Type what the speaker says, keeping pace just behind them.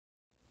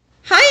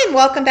and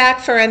welcome back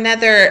for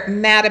another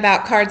Mad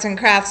About Cards and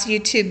Crafts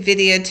YouTube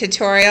video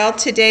tutorial.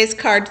 Today's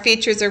card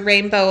features a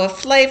rainbow of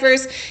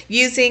flavors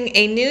using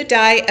a new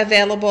die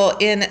available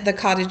in the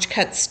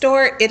CottageCutz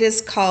store. It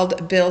is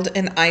called Build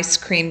an Ice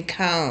Cream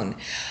Cone.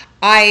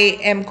 I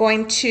am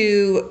going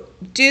to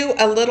do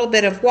a little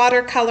bit of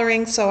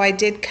watercoloring, so I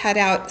did cut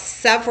out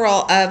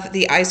several of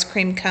the ice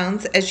cream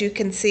cones. As you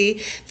can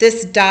see,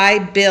 this die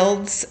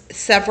builds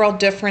several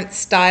different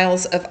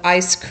styles of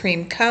ice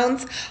cream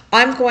cones.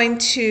 I'm going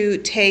to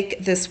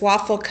take this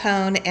waffle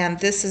cone, and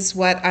this is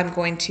what I'm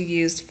going to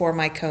use for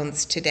my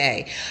cones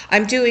today.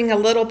 I'm doing a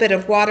little bit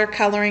of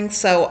watercoloring,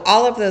 so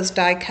all of those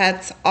die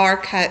cuts are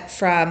cut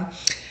from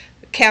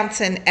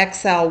Canson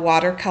XL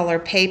watercolor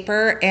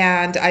paper,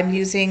 and I'm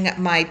using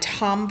my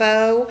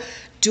Tombow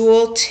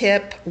Dual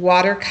Tip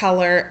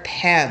Watercolor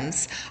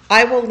Pens.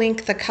 I will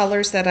link the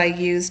colors that I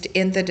used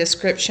in the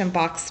description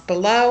box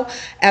below.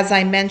 As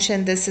I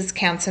mentioned, this is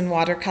Canson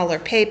watercolor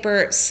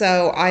paper,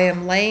 so I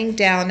am laying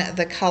down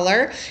the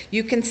color.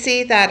 You can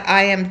see that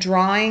I am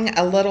drawing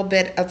a little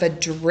bit of a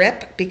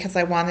drip because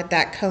I wanted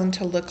that cone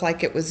to look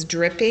like it was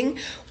dripping.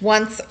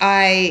 Once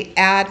I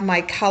add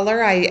my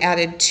color, I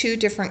added two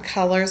different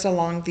colors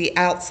along the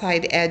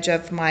outside edge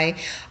of my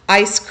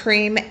ice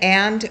cream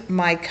and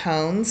my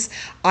cones.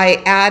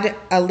 I add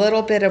a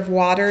little bit of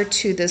water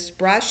to this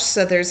brush,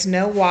 so there's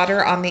no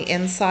water on the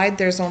inside,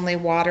 there's only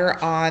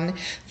water on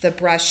the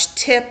brush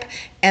tip,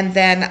 and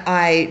then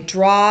I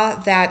draw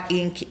that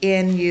ink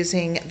in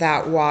using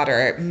that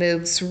water. It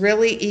moves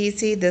really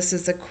easy. This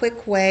is a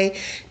quick way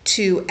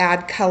to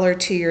add color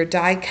to your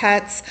die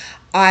cuts.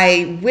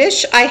 I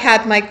wish I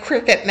had my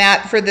Cricut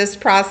mat for this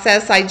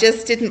process. I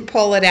just didn't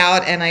pull it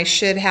out, and I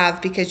should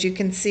have, because you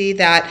can see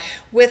that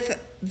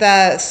with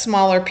the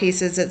smaller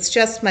pieces, it's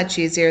just much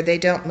easier. They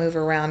don't move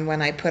around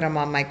when I put them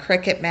on my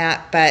Cricut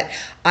mat, but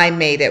I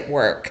made it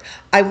work.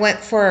 I went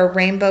for a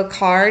rainbow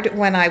card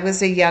when I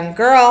was a young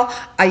girl.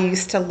 I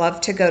used to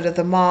love to go to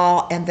the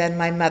mall, and then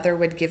my mother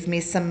would give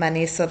me some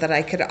money so that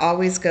I could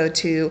always go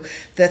to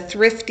the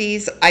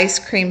Thrifty's ice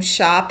cream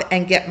shop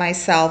and get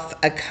myself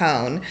a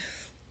cone.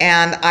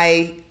 And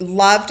I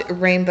loved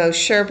rainbow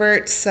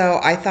sherbet, so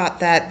I thought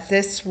that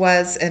this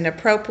was an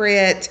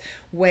appropriate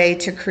way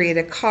to create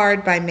a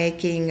card by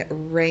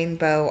making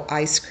rainbow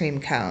ice cream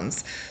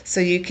cones. So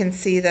you can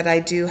see that I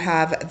do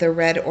have the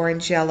red,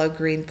 orange, yellow,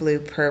 green, blue,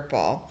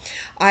 purple.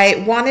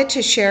 I wanted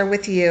to share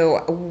with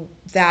you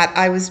that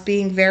I was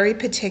being very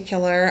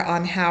particular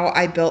on how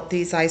I built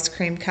these ice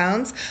cream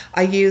cones.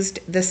 I used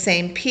the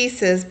same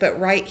pieces, but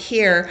right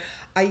here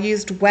I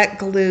used wet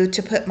glue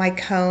to put my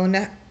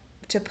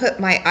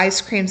ice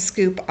cream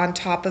scoop on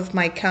top of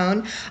my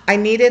cone. I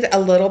needed a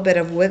little bit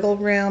of wiggle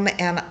room,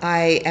 and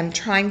I am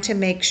trying to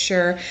make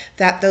sure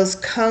that those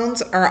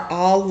cones are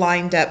all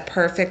lined up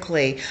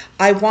perfectly.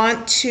 I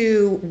want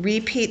to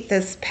repeat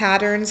this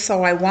pattern,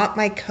 so I want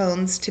my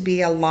cones to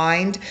be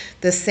aligned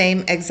the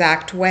same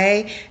exact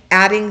way.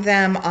 Adding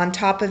them on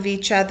top of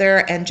each other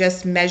and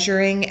just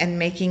measuring and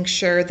making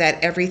sure that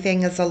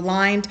everything is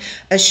aligned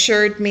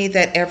assured me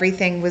that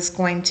everything was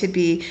going to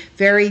be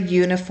very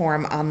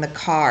uniform on the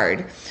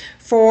card.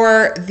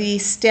 For the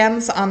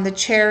stems on the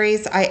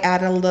cherries, I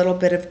add a little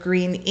bit of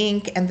green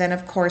ink, and then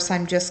of course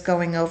I'm just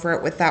going over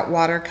it with that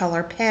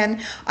watercolor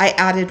pen. I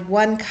added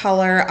one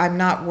color. I'm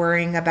not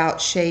worrying about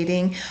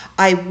shading.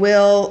 I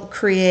will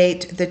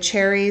create the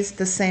cherries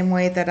the same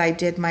way that I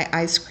did my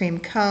ice cream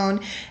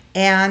cone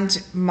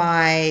and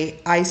my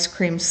ice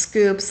cream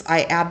scoops.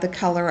 I add the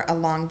color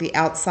along the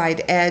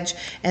outside edge,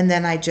 and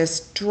then I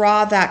just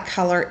draw that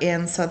color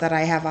in so that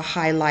I have a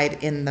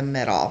highlight in the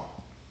middle.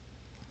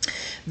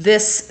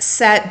 This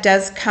set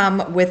does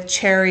come with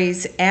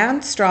cherries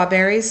and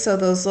strawberries, so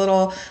those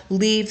little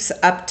leaves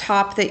up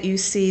top that you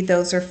see,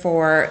 those are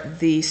for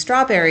the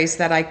strawberries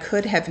that I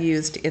could have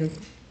used in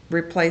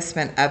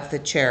replacement of the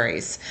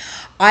cherries.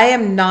 I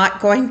am not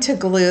going to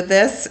glue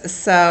this,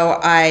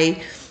 so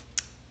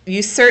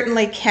you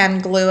certainly can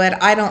glue it.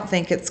 I don't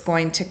think it's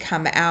going to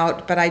come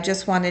out, but I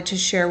just wanted to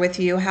share with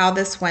you how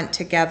this went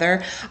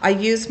together. I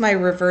used my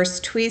reverse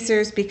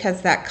tweezers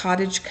because that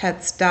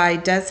CottageCutz die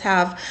does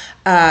have,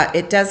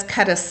 it does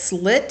cut a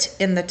slit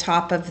in the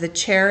top of the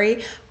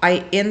cherry.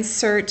 I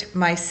insert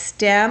my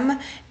stem,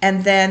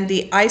 and then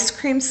the ice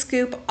cream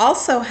scoop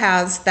also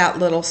has that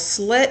little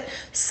slit,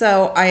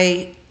 so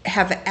I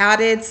have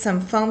added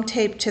some foam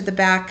tape to the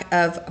back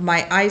of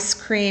my ice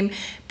cream,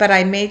 but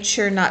I made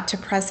sure not to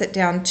press it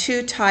down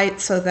too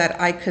tight so that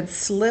I could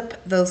slip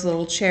those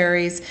little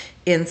cherries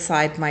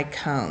inside my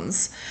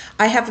cones.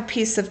 I have a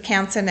piece of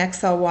Canson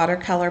XL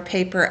watercolor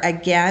paper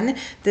again.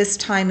 This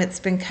time it's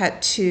been cut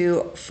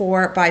to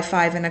 4 by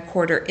 5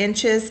 1/4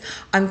 inches.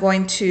 I'm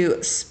going to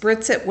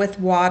spritz it with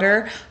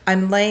water.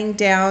 I'm laying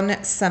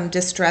down some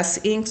distress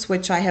inks,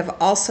 which I have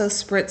also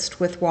spritzed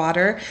with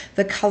water.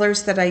 The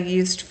colors that I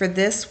used for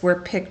this were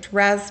picked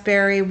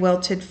raspberry,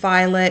 wilted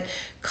violet,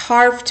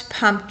 carved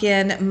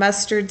pumpkin,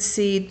 mustard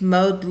seed,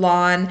 mowed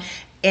lawn,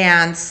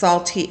 and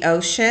salty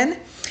ocean.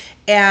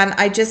 And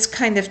I just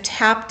kind of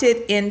tapped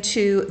it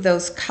into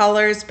those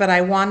colors, but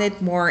I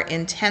wanted more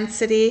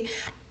intensity.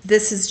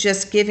 This is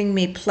just giving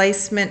me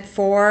placement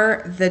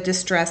for the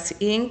distress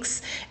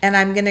inks, and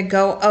I'm going to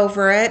go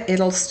over it.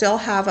 It'll still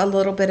have a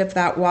little bit of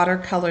that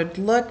watercolored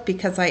look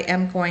because I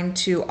am going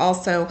to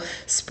also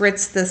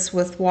spritz this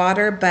with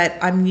water, but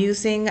I'm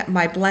using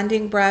my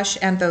blending brush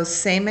and those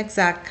same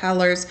exact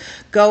colors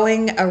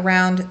going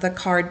around the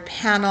card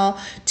panel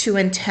to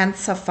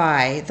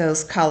intensify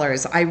those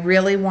colors. I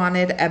really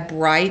wanted a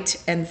bright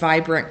and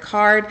vibrant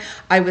card.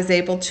 I was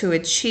able to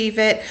achieve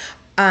it.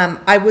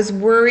 I was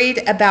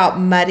worried about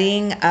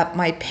muddying up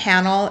my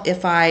panel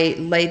if I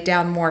laid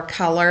down more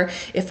color.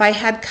 If I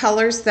had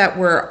colors that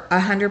were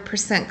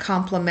 100%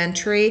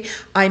 complementary,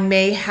 I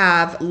may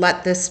have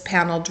let this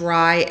panel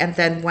dry and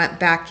then went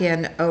back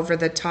in over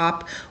the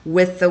top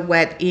with the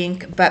wet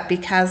ink. But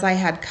because I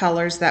had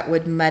colors that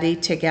would muddy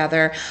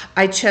together,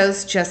 I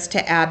chose just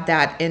to add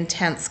that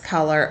intense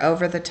color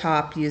over the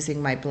top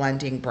using my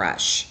blending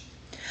brush.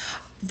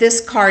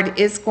 This card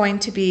is going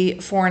to be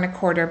 4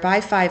 1/4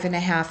 by 5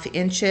 1/2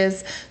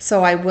 inches,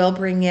 so I will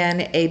bring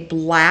in a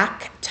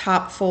black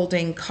top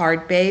folding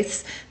card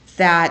base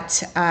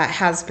that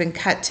has been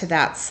cut to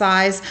that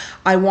size.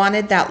 I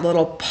wanted that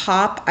little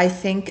pop. I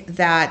think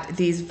that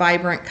these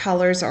vibrant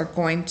colors are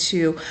going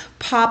to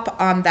pop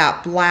on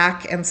that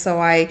black, and so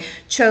I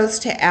chose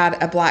to add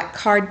a black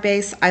card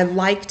base. I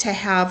like to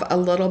have a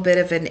little bit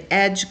of an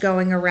edge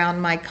going around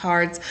my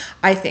cards.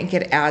 I think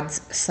it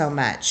adds so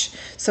much.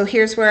 So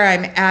here's where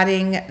I'm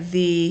adding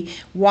the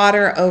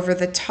water over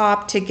the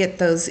top to get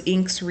those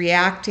inks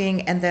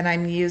reacting, and then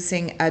I'm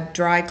using a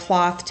dry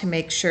cloth to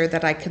make sure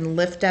that I can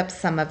lift up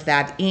some of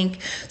that ink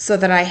so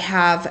that I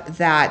have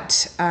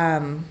that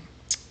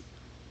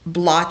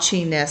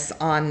blotchiness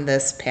on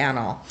this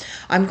panel.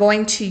 I'm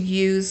going to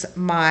use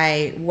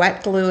my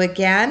wet glue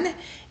again,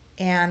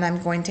 and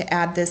I'm going to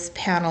add this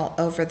panel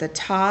over the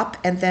top,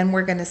 and then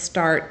we're going to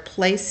start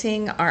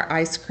placing our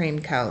ice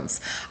cream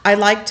cones. I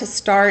like to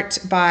start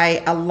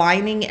by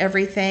aligning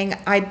everything.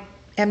 I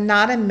am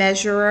not a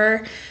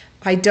measurer.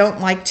 I don't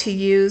like to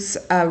use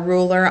a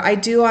ruler. I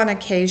do on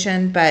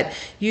occasion, but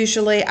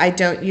usually I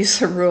don't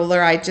use a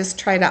ruler. I just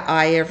try to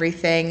eye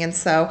everything. And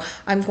so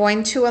I'm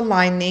going to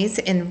align these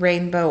in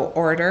rainbow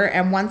order.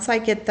 And once I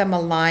get them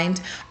aligned,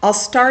 I'll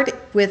start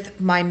with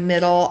my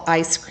middle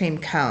ice cream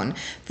cone.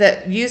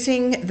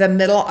 Using the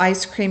middle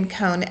ice cream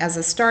cone as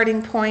a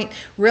starting point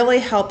really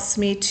helps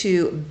me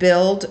to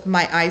build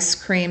my ice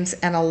creams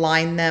and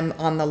align them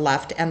on the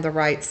left and the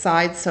right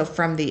side, so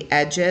from the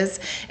edges.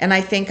 And I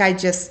think I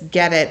just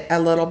get it a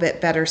little bit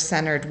better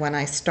centered when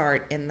I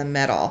start in the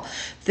middle.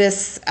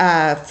 This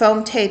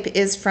foam tape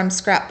is from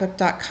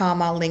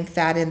scrapbook.com. I'll link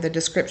that in the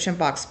description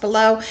box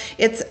below.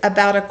 It's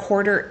about a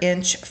 1/4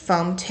 inch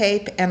foam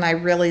tape, and I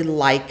really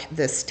like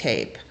this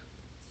tape.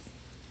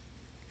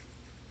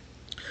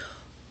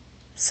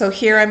 So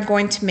here I'm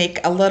going to make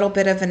a little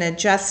bit of an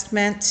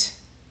adjustment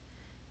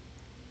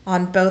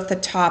on both the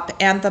top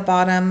and the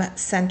bottom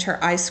center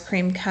ice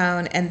cream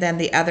cone, and then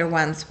the other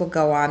ones will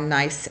go on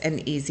nice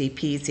and easy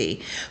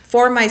peasy.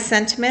 For my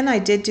sentiment, I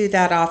did do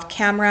that off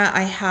camera.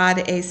 I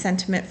had a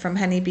sentiment from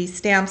Honeybee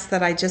Stamps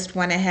that I just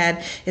went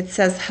ahead. It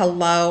says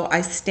hello.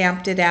 I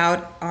stamped it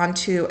out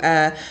onto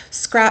a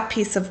scrap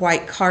piece of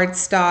white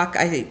cardstock.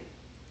 I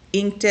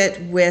inked it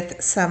with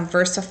some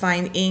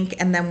VersaFine ink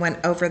and then went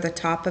over the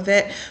top of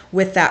it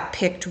with that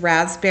picked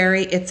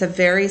raspberry. It's a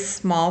very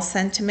small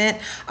sentiment.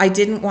 I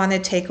didn't want to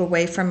take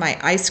away from my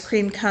ice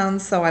cream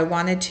cones, so I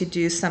wanted to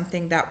do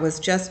something that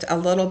was just a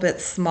little bit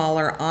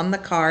smaller on the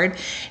card.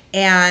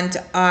 And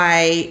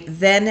I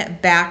then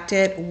backed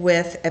it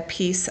with a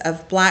piece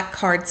of black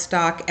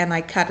cardstock, and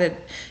I cut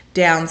it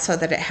down so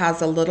that it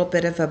has a little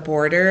bit of a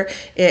border.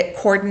 It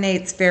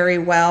coordinates very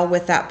well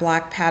with that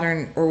black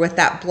pattern, or with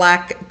that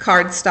black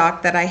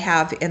cardstock that I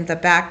have in the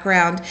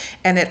background,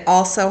 and it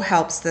also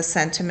helps the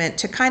sentiment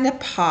to kind of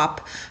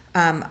pop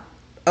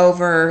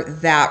over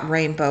that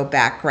rainbow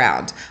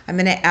background. I'm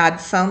going to add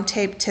foam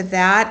tape to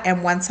that,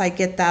 and once I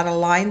get that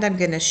aligned, I'm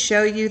going to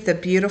show you the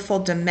beautiful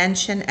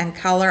dimension and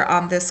color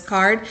on this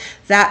card.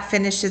 That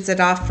finishes it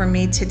off for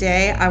me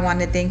today. I want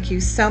to thank you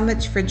so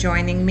much for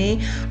joining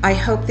me. I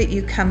hope that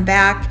you come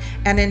back,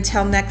 and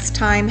until next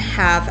time,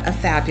 have a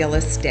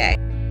fabulous day.